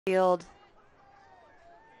field.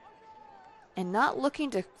 And not looking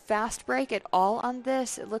to fast break at all on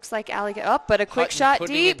this. It looks like AlleyCats up, but a quick shot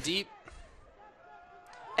deep.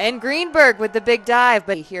 And Greenberg with the big dive,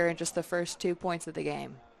 but here in just the first 2 points of the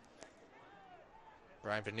game.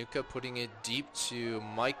 Brian Vanuka putting it deep to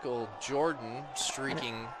Michael Jordan,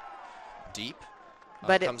 streaking deep.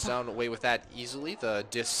 But comes down away with that easily. The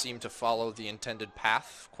discs seem to follow the intended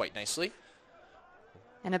path quite nicely.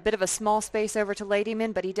 And a bit of a small space over to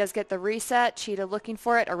Ladyman, but he does get the reset. Cheetah looking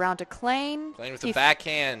for it around to Klain. Klain with the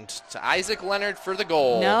backhand to Isaac Leonard for the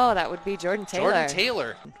goal. No, that would be Jordan Taylor. Jordan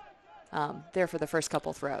Taylor. There for the first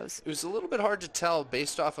couple throws. It was a little bit hard to tell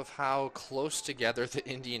based off of how close together the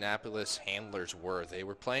Indianapolis handlers were. They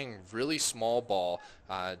were playing really small ball,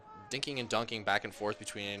 dinking and dunking back and forth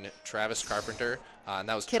between Travis Carpenter, and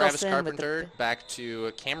that was Travis Carpenter back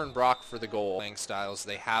to Cameron Brock for the goal. Playing styles,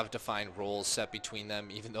 they have defined roles set between them,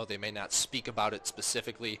 even though they may not speak about it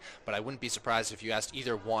specifically, but I wouldn't be surprised if you asked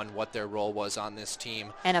either one what their role was on this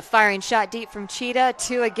team. And a firing shot deep from Cheetah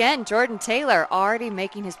to, again, Jordan Taylor, already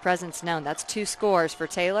making his presence known. That's 2 scores for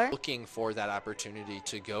Taylor. Looking for that opportunity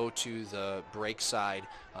to go to the break side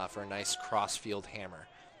for a nice cross-field hammer.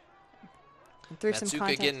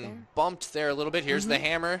 Matsuka getting bumped there a little bit. Here's the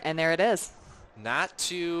hammer. And there it is. Not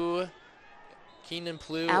to Keenan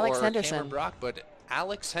Plew Alex or Henderson. Cameron Brock, but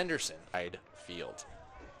Alex Henderson. Side field.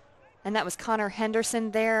 And that was Connor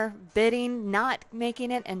Henderson there, bidding, not making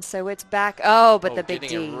it, and so it's back. Oh, but the big D.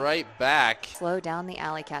 Getting it right back. Slow down the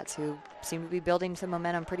AlleyCats, who seem to be building some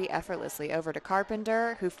momentum pretty effortlessly. Over to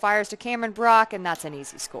Carpenter, who fires to Cameron Brock, and that's an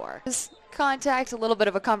easy score. Contact, a little bit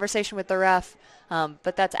of a conversation with the ref,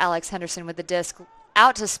 but that's Alex Henderson with the disc.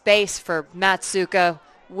 Out to space for Matsuka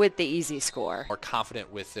with the easy score. More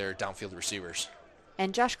confident with their downfield receivers.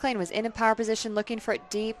 And Josh Klain was in a power position looking for it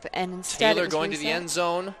deep, and instead Taylor going to the end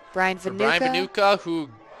zone. Brian Vanuka, who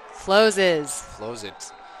closes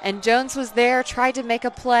it. And Jones was there, tried to make a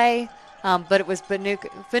play, but it was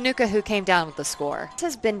Vanuka who came down with the score. This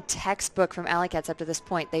has been textbook from AlleyCats up to this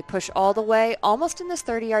point. They push all the way, almost in this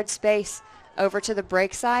 30-yard space, over to the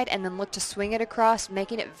break side, and then look to swing it across,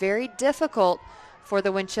 making it very difficult for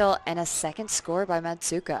the wind chill, and a second score by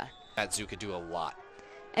Matsuka. Matsuka do a lot.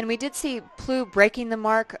 And we did see Plew breaking the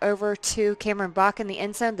mark over to Cameron Bach in the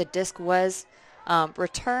end zone. The disc was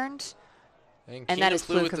returned. And that is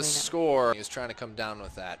Plew with the score. He was trying to come down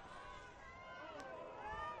with that.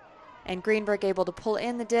 And Greenberg able to pull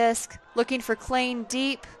in the disc, looking for Klain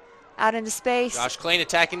deep, out into space. Josh Klain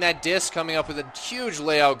attacking that disc, coming up with a huge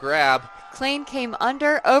layout grab. Klain came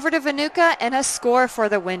under, over to Vanuka, and a score for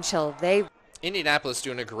the wind chill. Indianapolis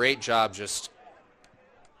doing a great job just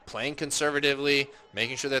playing conservatively,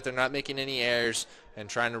 making sure that they're not making any errors, and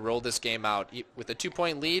trying to roll this game out. With a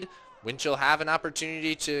 2-point lead, wind chill have an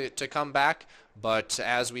opportunity to come back, but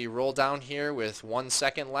as we roll down here with 1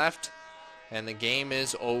 second left, and the game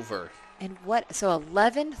is over. And so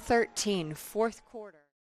 11-13, fourth quarter.